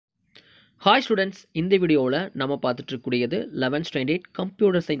Hi students, இந்த வீடியோவில் நம்ம பார்த்துட்டு இருக்கக்கூடியது 11th standard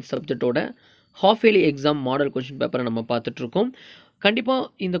computer science சப்ஜெக்டோட half yearly exam model question பேப்பரை நம்ம பார்த்துட்டு இருக்கோம். கண்டிப்பாக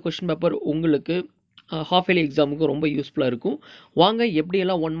இந்த கொஷின் பேப்பர் உங்களுக்கு ஹாஃப் இயர்லி எக்ஸாமுக்கு ரொம்ப யூஸ்ஃபுல்லாக இருக்கும். வாங்க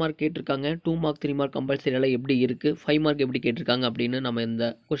எப்படியெல்லாம் 1 மார்க் கேட்டிருக்காங்க, 2 மார்க் 3 மார்க் கம்பல்சரி எல்லாம் எப்படி இருக்குது, 5 மார்க் எப்படி கேட்டிருக்காங்க அப்படின்னு நம்ம இந்த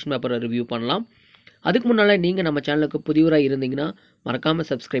கொஷின் பேப்பரை ரிவ்யூ பண்ணலாம். அதுக்கு முன்னால் நீங்கள் நம்ம சேனலுக்கு புதியவராக இருந்தீங்கன்னா மறக்காமல்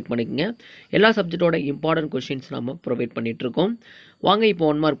சப்ஸ்கிரைப் பண்ணிக்கங்க. எல்லா சப்ஜெக்டோட இம்பார்ட்டன்ட் கொஷின்ஸ் நம்ம ப்ரொவைட் பண்ணிகிட்ருக்கோம். வாங்க இப்போ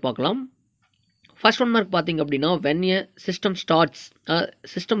 1 மார்க் பார்க்கலாம். ஃபர்ஸ்ட் 1 மார்க் பார்த்திங்க அப்படின்னா when a system starts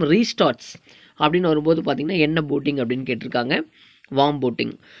system restarts அப்படின்னு வரும்போது பார்த்திங்கன்னா என்ன பூட்டிங் அப்படின்னு கேட்டிருக்காங்க. Warm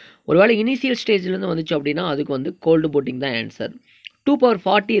booting. ஒருவேளை இனிஷியல் ஸ்டேஜ்லேருந்து வந்துச்சு அப்படின்னா அதுக்கு வந்து கோல்டு பூட்டிங் தான் ஆன்சர்.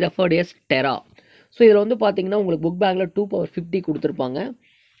 2/40 ரெஃபர்ட் எஸ் டெரா. ஸோ இதில் வந்து பார்த்திங்கன்னா உங்களுக்கு புக் பேக்கில் 2/50 கொடுத்துருப்பாங்க.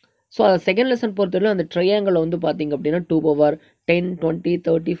 ஸோ அது செகண்ட் லெசன் பொறுத்தவரை அந்த ட்ரையாங்கிள் வந்து பார்த்திங்க அப்படின்னா 2/10, 20,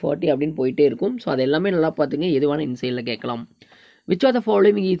 30, 40 அப்படின்னு போயிட்டே இருக்கும். ஸோ அது எல்லாமே நல்லா பார்த்துங்க, எதுவான இன்சைடில் கேட்கலாம். Which of the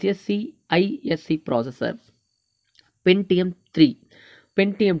following is a CISC processor? Pentium 3,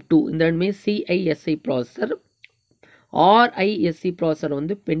 Pentium 2 இந்த ரெண்டுமே CISC processor. RISC processor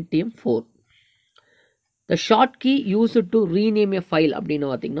வந்து Pentium 4. The short key used to rename a file அப்படின்னு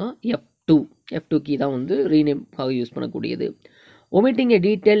பார்த்தீங்கன்னா F2 key தான் வந்து rename ஆக யூஸ் பண்ணக்கூடியது. Omitting a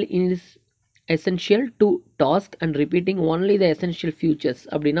detail is essential to task and repeating only the essential features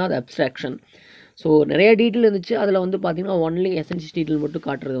அப்படின்னா அது abstraction. ஸோ நிறைய டீட்டெயில் இருந்துச்சு, அதில் வந்து பார்த்தீங்கன்னா ஒன்லி எசென்ஷியல் டீட்டெயில் மட்டும்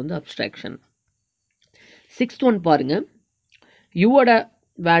காட்டுறது வந்து அப்ஸ்ட்ராக்ஷன். 6th ஒன் பாருங்கள். யூவோட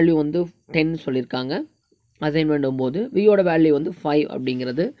வேல்யூ வந்து 10 சொல்லியிருக்காங்க அசைன்மெண்ட் போது, வியோட வேல்யூ வந்து 5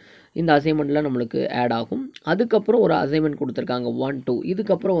 அப்படிங்கிறது இந்த அசைன்மெண்ட்டில் நம்மளுக்கு ஆட் ஆகும். அதுக்கப்புறம் ஒரு அசைன்மெண்ட் கொடுத்துருக்காங்க 1, 2.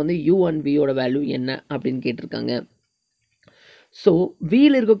 இதுக்கப்புறம் வந்து யூ அண்ட் வியோட வேல்யூ என்ன அப்படின்னு கேட்டிருக்காங்க. ஸோ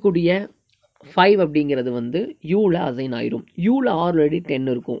வியில் இருக்கக்கூடிய 5 அப்படிங்கிறது வந்து யூவில் அசைன் ஆயிரும். யூவில் ஆல்ரெடி 10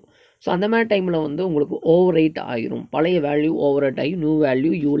 இருக்கும். ஸோ அந்த மாதிரி டைமில் வந்து உங்களுக்கு ஓவர் ரைட் ஆகிரும். பழைய வேல்யூ ஓவர் ரைட் ஆகி நியூ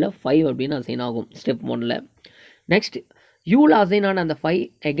வேல்யூ யூவில் 5 அப்படின்னு அசைன் ஆகும் ஸ்டெப் 1ல். நெக்ஸ்ட் யூவில் அசைன் ஆன அந்த 5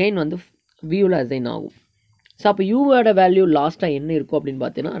 அகைன் வந்து வியூவில் அசைன் ஆகும். ஸோ அப்போ யூவோட வேல்யூ லாஸ்ட்டாக என்ன இருக்கும் அப்படின்னு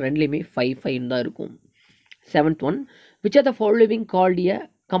பார்த்தீங்கன்னா ரெண்டுலேயுமே 5 தான் இருக்கும். 7th one. Which are the following called a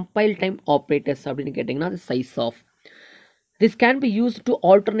compile time operators அப்படின்னு கேட்டிங்கன்னா அது size of. This can be use to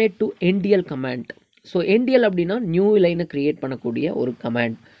alternate to NTL command. So NTL அப்படின்னா நியூ லைனை க்ரியேட் பண்ணக்கூடிய ஒரு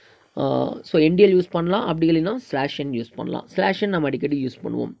கமாண்ட். ஸோ என்டிஎல் யூஸ் பண்ணலாம், அப்படி இல்லைன்னா /n யூஸ் பண்ணலாம். /n நம்ம அடிக்கடி யூஸ்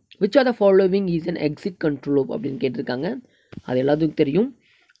பண்ணுவோம். Which are the following is an exit control loop அப்படின்னு கேட்டிருக்காங்க. அது எல்லாத்துக்கும் தெரியும்,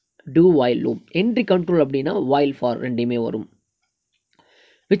 two while loop. Entry control அப்படின்னா வைல் ஃபார் ரெண்டுமே வரும்.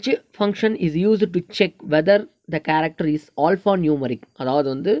 Which function is used to check whether the character is alpha numeric. அதாவது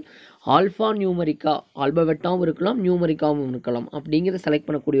வந்து ஆல்ஃபா நியூமரிக்கா, ஆல்பவெட்டாகவும் இருக்கலாம் நியூமரிக்காகவும் இருக்கலாம் அப்படிங்கிறத செலக்ட்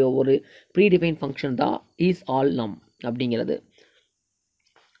பண்ணக்கூடிய ஒரு ப்ரீடிஃபைன் ஃபங்க்ஷன் தான் இஸ் ஆல் நம் அப்படிங்கிறது.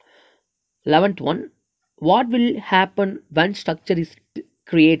 11th one. What will happen when structure is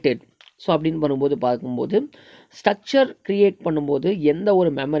created. So அப்படின்னு பண்ணும்போது பார்க்கும்போது ஸ்ட்ரக்சர் கிரியேட் பண்ணும்போது எந்த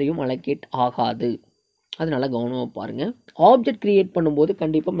ஒரு மெமரியும் அலோகேட் ஆகாது. அதனால கவனமாக பாருங்கள். ஆப்ஜெக்ட் கிரியேட் பண்ணும்போது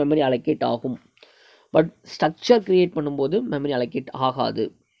கண்டிப்பாக மெமரி அலோகேட் ஆகும், பட் ஸ்ட்ரக்சர் கிரியேட் பண்ணும்போது மெமரி அலோகேட் ஆகாது.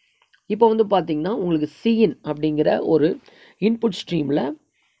 இப்போ வந்து பார்த்திங்கன்னா உங்களுக்கு சிஎன் அப்படிங்கிற ஒரு இன்புட் ஸ்ட்ரீமில்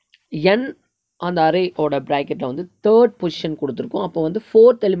என் அந்த அரேயோட ப்ராக்கெட்டில் வந்து 3rd பொசிஷன் கொடுத்துருக்கோம். அப்போ வந்து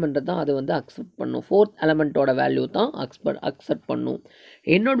 4th எலிமெண்ட்டை தான் அது வந்து அக்செப்ட் பண்ணும். 4th எலிமெண்ட்டோட வேல்யூ தான் அக்செப்ட் பண்ணும்.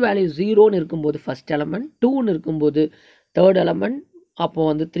 என்னோட வேல்யூ 0ன்னு இருக்கும்போது ஃபஸ்ட் எலமெண்ட், 2ன்னு இருக்கும்போது 3rd எலமெண்ட், அப்போ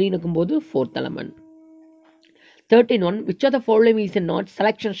வந்து 3ன்னு இருக்கும்போது 4th element. 13 one. Which are the following is a not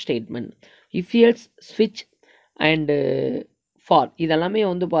selection statement. If else, ஸ்விட்ச் அண்டு ஃபார் இதெல்லாமே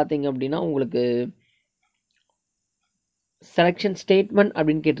வந்து பார்த்தீங்க அப்படின்னா உங்களுக்கு செலெக்ஷன் ஸ்டேட்மெண்ட்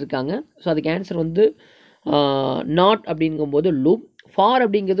அப்படின்னு கேட்டிருக்காங்க. ஸோ அதுக்கு ஆன்சர் வந்து நாட் அப்படிங்கும்போது லூப், ஃபார்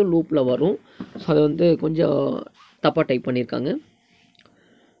அப்படிங்கிறது லூப்பில் வரும். ஸோ அது வந்து கொஞ்சம் தப்பாக டைப் பண்ணியிருக்காங்க.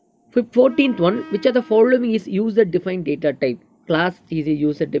 14th one. Which are the following is user define data type. Class is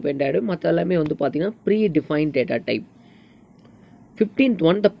user define data, மற்ற எல்லாமே வந்து பார்த்தீங்கன்னா pre define data type. 15th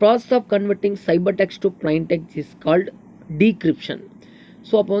one. The process of converting cipher text to plain text is called decryption.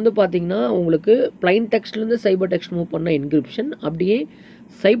 So அப்போ வந்து பார்த்திங்கன்னா உங்களுக்கு plain டெக்ஸ்ட்லேருந்து cipher text move பண்ணால் encryption, அப்படியே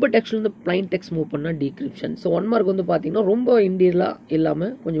சைபர் டெக்ஸ்ட்லேருந்து பிளைன் டெக்ஸ்ட் மூவ் பண்ணால் டீக்ரிப்ஷன். ஸோ 1 மார்க் வந்து பார்த்திங்கன்னா ரொம்ப இன்டீரியலாக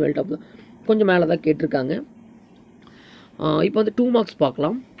இல்லாமல் கொஞ்சம் வெல்டாப் தான், கொஞ்சம் மேலே தான் கேட்டிருக்காங்க. இப்போ வந்து 2 மார்க்ஸ்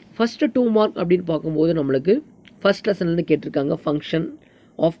பார்க்கலாம். ஃபஸ்ட்டு 2 மார்க் அப்படின்னு பார்க்கும்போது நம்மளுக்கு ஃபஸ்ட் லெசன்லேருந்து கேட்டிருக்காங்க ஃபங்க்ஷன்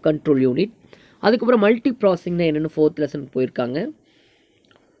ஆஃப் கண்ட்ரோல் யூனிட். அதுக்கப்புறம் மல்டி ப்ராசஸிங்னா என்னென்னு 4th லெசன் போயிருக்காங்க.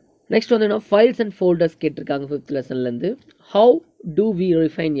 நெக்ஸ்ட் வந்து என்ன ஃபைல்ஸ் அண்ட் ஃபோல்டர்ஸ் கேட்டிருக்காங்க 5th லெசன்லேருந்து. How do we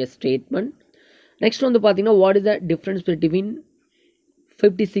refine a statement. Next வந்து பார்த்தீங்கன்னா what is the difference between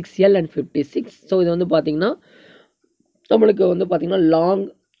 56L and 56. So இது வந்து பார்த்தீங்கன்னா நம்மளுக்கு வந்து பார்த்தீங்கன்னா லாங்,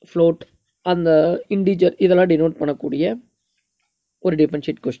 ஃப்ளோட், அந்த இன்டிஜர் இதெல்லாம் டினோட் பண்ணக்கூடிய ஒரு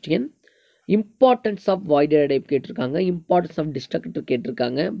differentiate question. Importance of void data type கேட்டிருக்காங்க, இம்பார்ட்டன்ஸ் ஆஃப் டிஸ்ட்ரக்டர்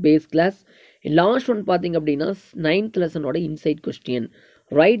கேட்டிருக்காங்க, பேஸ் கிளாஸ். லாஸ்ட் ஒன் பார்த்தீங்க அப்படின்னா 9th லெசனோட inside question,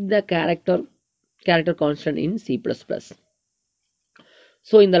 right the character constant in C++.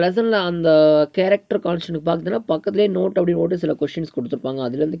 So இந்த லெசனில் அந்த கேரக்டர் கான்ஸ்டன்ட் பார்க்குதுன்னா பக்கத்துலேயே நோட் அப்படின்னு போட்டு சில கொஸ்டின்ஸ் கொடுத்துருப்பாங்க,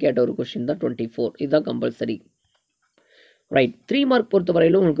 அதுலேருந்து கேட்ட ஒரு கொஸ்டின் தான் 24. இதுதான் கம்பல்சரி. ரைட், 3 மார்க் பொறுத்த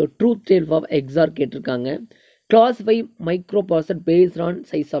வரையிலும் உங்களுக்கு ட்ரூத் டேல் ஆஃப் எக்ஸார் கேட்டிருக்காங்க. Classify micro processor based on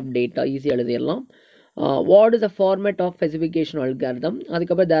size of data, ஈஸியாக எழுதிடலாம். What is the format of specification algorithm,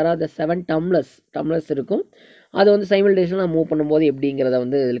 அதுக்கப்புறம் தேர் ஆர் த 7 டம்ளர்ஸ் இருக்கும், அது வந்து சைமல்டேனியஸாக மூவ் பண்ணும்போது எப்படிங்கிறத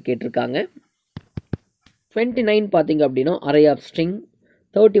வந்து இதில் கேட்டிருக்காங்க. 29 பார்த்தீங்க அப்படின்னா அரே ஆஃப் ஸ்ட்ரிங்.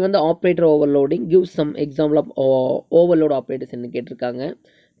 30 வந்து operator overloading, give some example of overload operators என்ன கேட்டிருக்காங்க.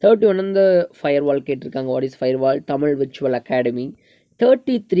 31 வந்து ஃபயர்வால் கேட்டிருக்காங்க, what is firewall, Tamil virtual academy.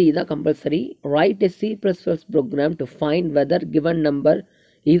 33 தான் compulsory, right a C++ program to find weather given number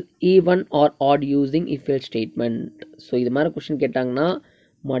is even our add using if else statement. So இது மாதிரி question கேட்டாங்கன்னா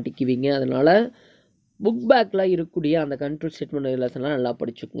மாட்டிக்குவீங்க, அதனால் book பேக்கில் இருக்கக்கூடிய அந்த கண்ட்ரோல் ஸ்டேட்மெண்ட் லெசன்லாம் நல்லா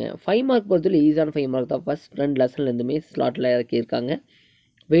படிச்சுக்கோங்க. 5 மார்க் பொறுத்தவரை ஈஸியான 5 மார்க் தான். ஃபஸ்ட் 2 லெசன்லேருந்துமே ஸ்லாட்டில் இறக்கியிருக்காங்க.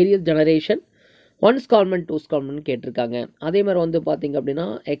 Various generation, 1's Calment 2's Calment கேட்டிருக்காங்க. அதே மாதிரி வந்து பார்த்தீங்க அப்படின்னா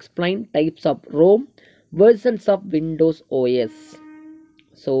explain types of Rome, versions of Windows OS.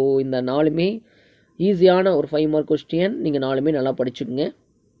 So இந்த 4மே ஈஸியான ஒரு 5 மார்க் கொஸ்டின், நீங்கள் 4மே நல்லா படிச்சுக்கோங்க.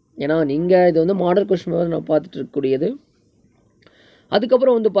 ஏன்னா நீங்கள் இது வந்து மாடல் கொஸ்டின் நான் பார்த்துட்டு இருக்கக்கூடியது.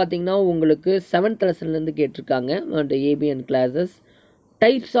 அதுக்கப்புறம் வந்து பார்த்தீங்கன்னா உங்களுக்கு 7th லெசன்லேருந்து கேட்டிருக்காங்க, and ABN classes.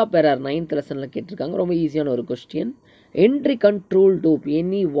 Types of error 9th லெசனில் கேட்டிருக்காங்க, ரொம்ப ஈஸியான ஒரு question. Entry control loop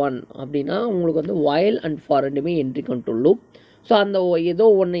any one அப்படின்னா உங்களுக்கு வந்து while அண்ட் ஃபார் ரெண்டுமே என்ட்ரி கண்ட்ரோல் லூப். ஸோ அந்த ஏதோ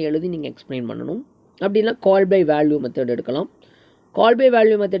ஒன்று எழுதி நீங்கள் எக்ஸ்பிளைன் பண்ணணும். அப்படின்னா கால் பை வேல்யூ மெத்தட் எடுக்கலாம். கால் பை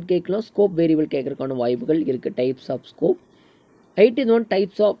வேல்யூ மெத்தட் கேட்கலாம், ஸ்கோப் வேரியபிள் கேட்கறதுக்கான வாய்ப்புகள் இருக்குது. Types of scope. 81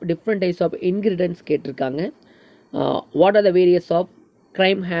 types of different types of ingredients கேட்டிருக்காங்க. What are the various of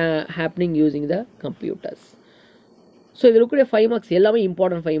crime happening using the computers. So இதில் இருக்கக்கூடிய 5 மார்க்ஸ் எல்லாமே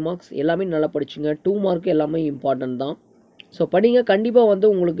இம்பார்ட்டன்ட் 5 மார்க்ஸ், எல்லாமே நல்லா படிச்சுங்க. 2 மார்க்கு எல்லாமே இம்பார்ட்டன்ட் தான். ஸோ படிங்க, கண்டிப்பாக வந்து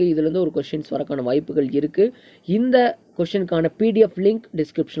உங்களுக்கு இதுலேருந்து ஒரு கொஷின்ஸ் வரக்கான வாய்ப்புகள் இருக்குது. இந்த கொஷினுக்கான PDF லிங்க்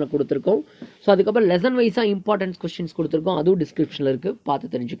டிஸ்கிரிப்ஷனில் கொடுத்துருக்கோம். ஸோ அதுக்கப்புறம் லெசன் வைஸாக இம்பார்ட்டன்ஸ் கொஷின்ஸ் கொடுத்துருக்கோம், அதுவும் டிஸ்கிரிப்ஷனில் இருக்குது,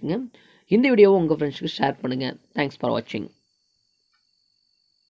 பார்த்து தெரிஞ்சுக்கோங்க. இந்த வீடியோவை உங்கள் ஃப்ரெண்ட்ஸ்க்கு ஷேர் பண்ணுங்கள். தேங்க்ஸ் ஃபார் வாட்சிங்.